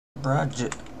Bro,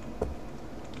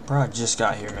 I just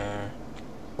got here, man.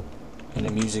 And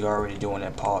the music already doing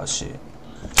that pause shit.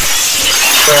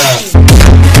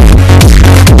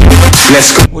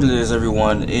 Let's go. What it is,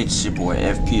 everyone? It's your boy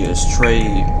FPS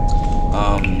Trade.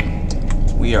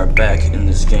 We are back in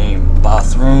this game,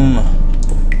 Bathroom,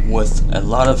 with a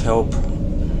lot of help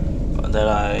that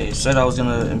I said I was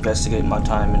gonna investigate my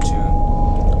time into,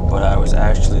 but I was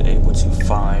actually able to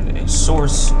find a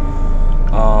source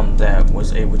that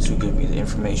was able to give me the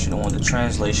information on the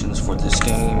translations for this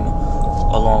game,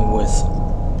 along with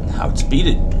how to beat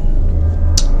it.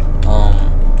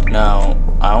 Now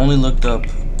I only looked up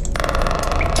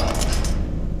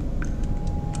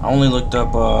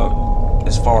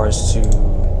as far as to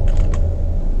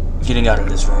getting out of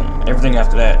this room. Everything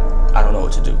after that, I don't know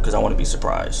what to do because I want to be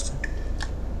surprised.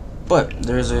 But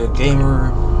there's a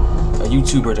gamer, a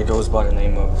YouTuber that goes by the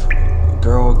name of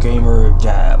Girl Gamer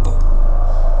Gab.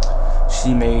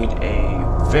 She made a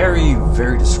very,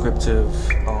 very descriptive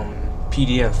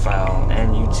PDF file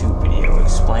and YouTube video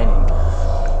explaining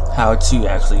how to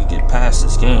actually get past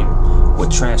this game with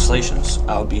translations.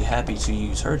 I would be happy to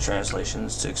use her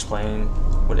translations to explain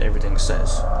what everything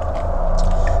says.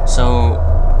 So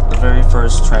the very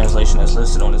first translation that's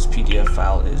listed on this PDF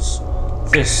file is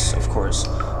this, of course,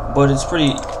 but it's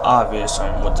pretty obvious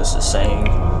on what this is saying.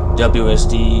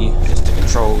 WSD is the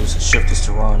controls, shift is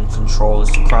to run, control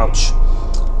is to crouch.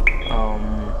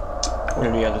 What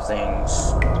are the other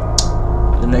things?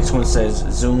 The next one says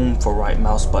zoom for right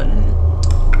mouse button,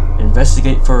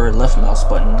 investigate for left mouse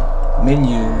button,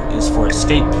 menu is for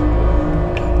escape,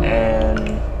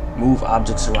 and move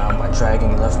objects around by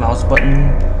dragging left mouse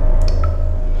button.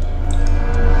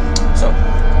 So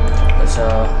let's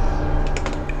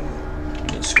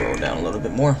scroll down a little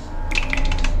bit more.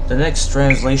 The next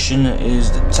translation is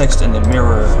the text in the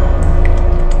mirror,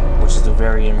 which is a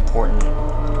very important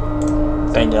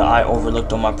thing that I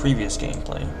overlooked on my previous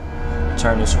gameplay.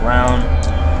 Turn this around.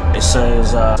 It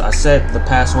says I set the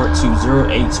password to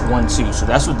 0812, so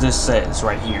that's what this says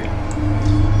right here.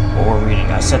 What we're reading.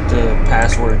 I set the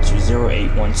password to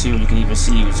 0812. You can even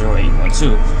see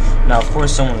 0812. Now, of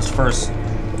course, someone's first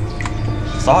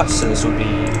thoughts to this would be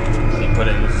they put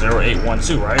in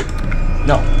 0812, right?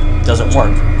 No, it doesn't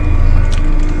work.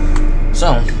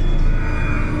 So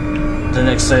the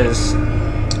next says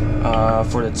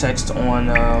for the text on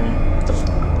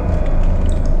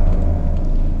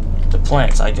the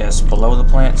plants, I guess, below the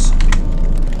plants,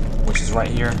 which is right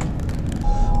here.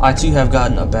 I too have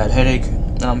gotten a bad headache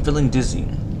and I'm feeling dizzy.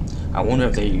 I wonder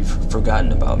if they've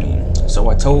forgotten about me. So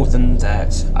I told them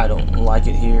that I don't like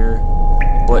it here,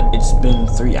 but it's been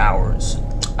 3 hours.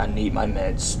 I need my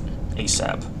meds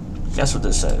ASAP. That's what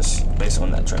this says, based on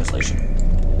that translation.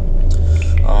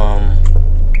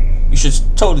 You should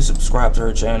totally subscribe to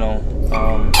her channel.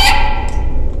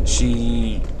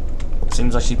 She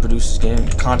seems like she produces game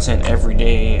content every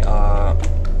day. I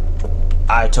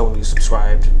totally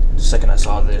subscribed the second I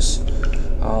saw this.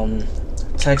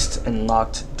 Text and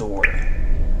locked door.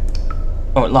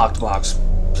 Oh, locked box.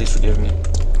 Please forgive me.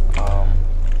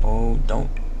 Oh, don't.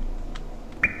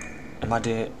 Am I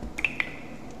dead?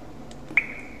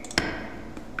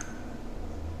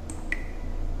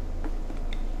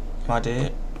 Am I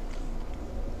dead?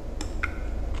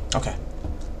 Okay.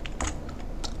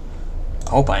 I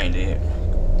hope I ain't dead.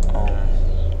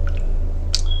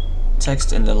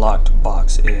 Text in the locked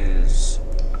box is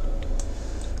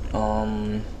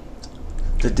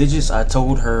the digits I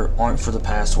told her aren't for the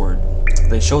password.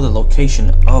 They show the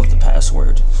location of the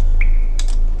password.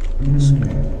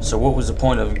 So what was the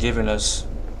point of giving us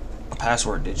a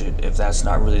password digit if that's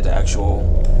not really the actual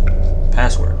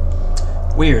password?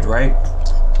 Weird, right?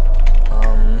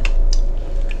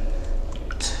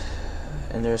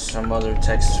 And there's some other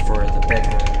text for the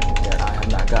bedroom that I have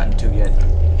not gotten to yet.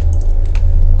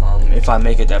 If I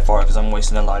make it that far, because I'm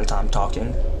wasting a lot of time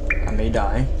talking, I may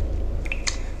die.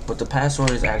 But the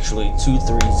password is actually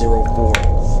 2304.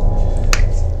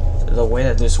 The way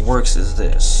that this works is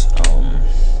this.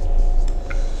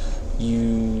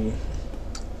 You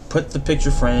put the picture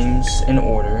frames in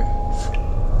order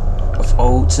of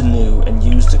old to new and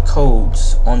use the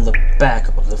codes on the back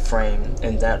of the frame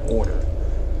in that order.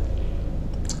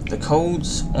 The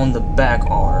codes on the back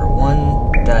are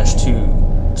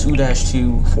 1-2,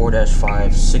 2-2,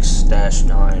 4-5,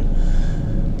 6-9.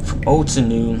 From old to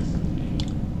new,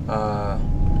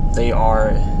 they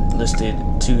are listed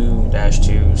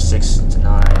 2-2,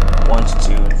 6-9,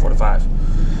 1-2, and 4-5.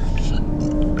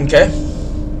 Okay.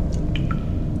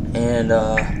 And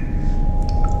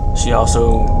she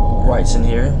also writes in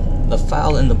here, the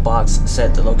file in the box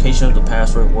said the location of the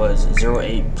password was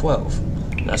 0812.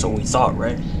 That's what we thought,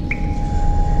 right?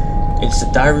 It's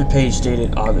a diary page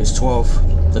dated August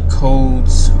 12th. The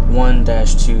codes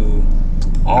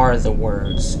 1-2 are the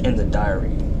words in the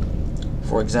diary.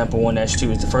 For example,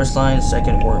 1-2 is the first line,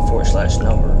 second word /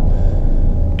 number.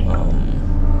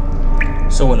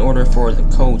 So in order for the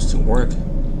codes to work,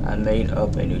 I made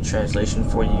up a new translation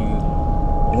for you.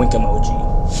 Wink emoji.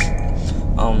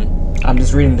 I'm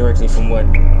just reading directly from what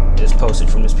is posted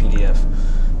from this PDF,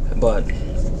 but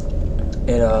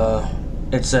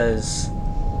it says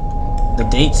the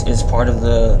dates is part of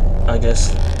the, I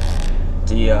guess,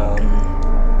 the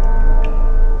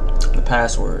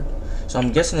password. So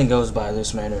I'm guessing it goes by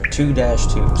this manner,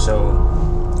 2-2. So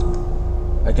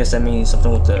I guess that means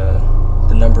something with the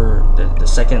number, the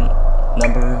second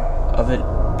number of it.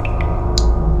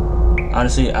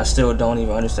 Honestly, I still don't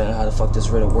even understand how the fuck this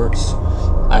riddle works.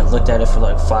 I've looked at it for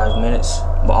like 5 minutes,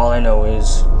 but all I know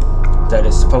is that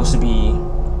it's supposed to be,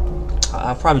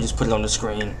 I'll probably just put it on the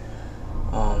screen,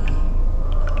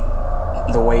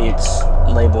 the way it's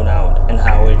labeled out and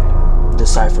how it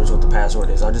deciphers what the password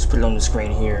is. I'll just put it on the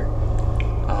screen here.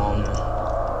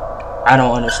 I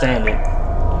don't understand it,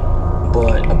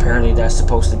 but apparently that's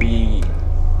supposed to be,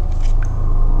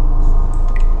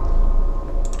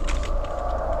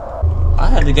 I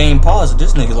had the game paused,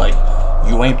 this nigga like,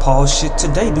 you ain't paused shit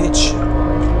today, bitch.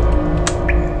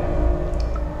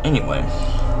 Anyway,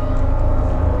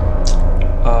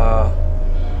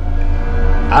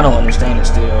 I don't understand it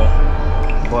still,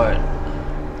 but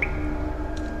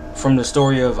from the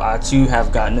story of I too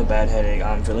have gotten a bad headache,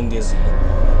 I'm feeling dizzy,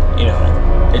 you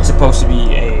know, it's supposed to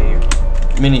be a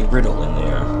mini riddle in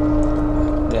there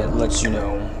that lets you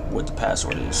know what the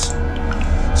password is.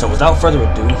 So without further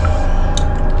ado,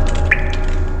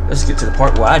 let's get to the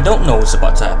part where I don't know what's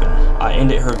about to happen. I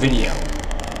ended her video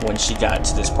when she got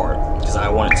to this part because I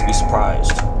wanted to be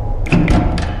surprised.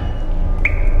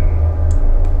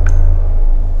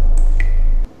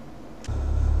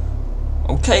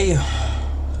 Okay.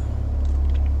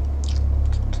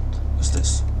 What's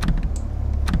this?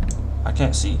 I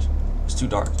can't see. It's too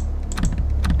dark.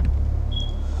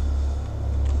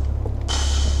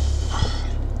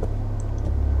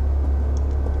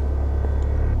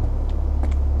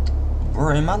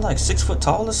 Bro, am I like 6 foot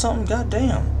tall or something? God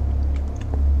damn.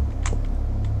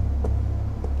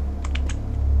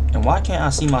 And why can't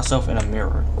I see myself in a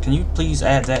mirror? Can you please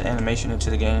add that animation into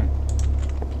the game?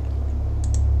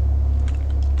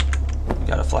 You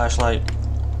got a flashlight.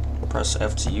 Press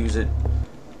F to use it.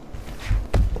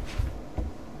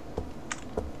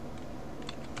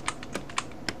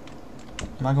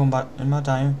 Am I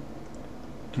dying?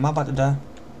 Am I about to die?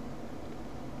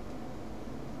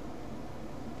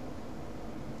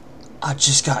 I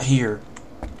just got here.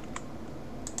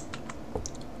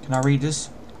 Can I read this?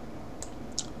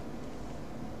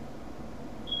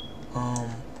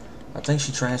 I think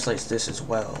she translates this as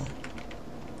well.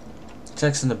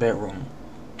 Text in the bedroom.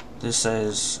 This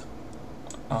says,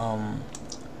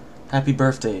 happy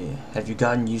birthday. Have you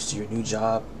gotten used to your new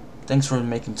job? Thanks for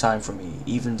making time for me,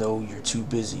 even though you're too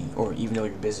busy, or even though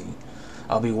you're busy.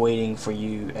 I'll be waiting for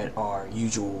you at our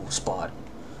usual spot.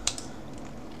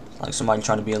 Like somebody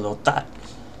trying to be a little thot.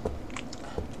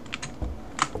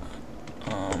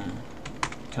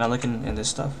 Can I look in this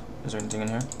stuff? Is there anything in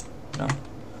here? No.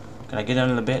 Can I get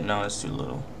under the bed? No, it's too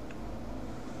little.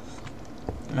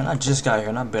 Man, I just got here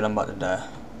and I bet I'm about to die.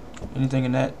 Anything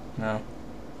in that? No.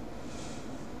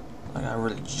 Like, I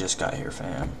really just got here,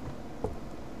 fam.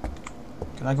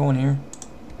 Can I go in here?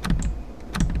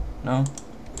 No?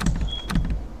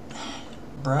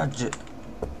 Bro,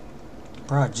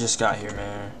 I just got here,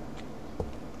 man.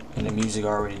 And the music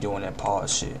already doing that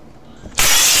pause shit.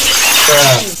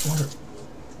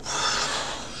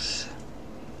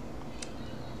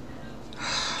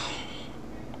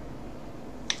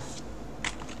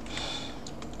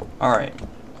 Alright.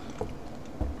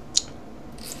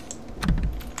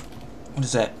 What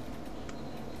is that?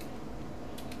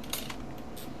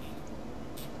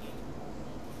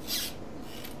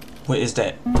 What is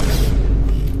that?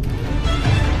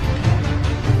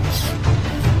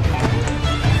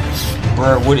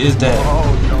 Bro, what is that?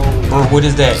 Oh, no. Bro, what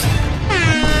is that?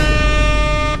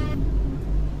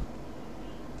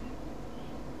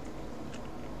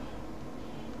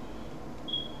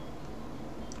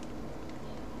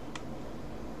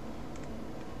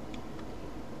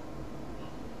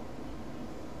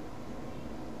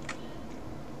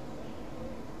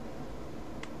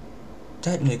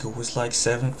 That nigga was like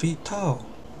 7 feet tall.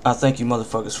 I thank you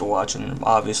motherfuckers for watching.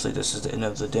 Obviously this is the end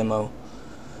of the demo.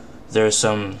 There's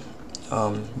some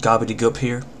gobbledygook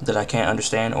here that I can't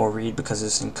understand or read because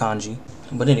it's in kanji.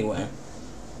 But anyway,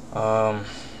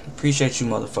 Appreciate you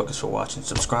motherfuckers for watching.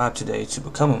 Subscribe today to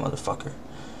become a motherfucker.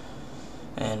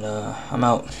 And I'm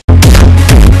out.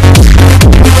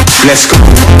 Let's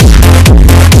go.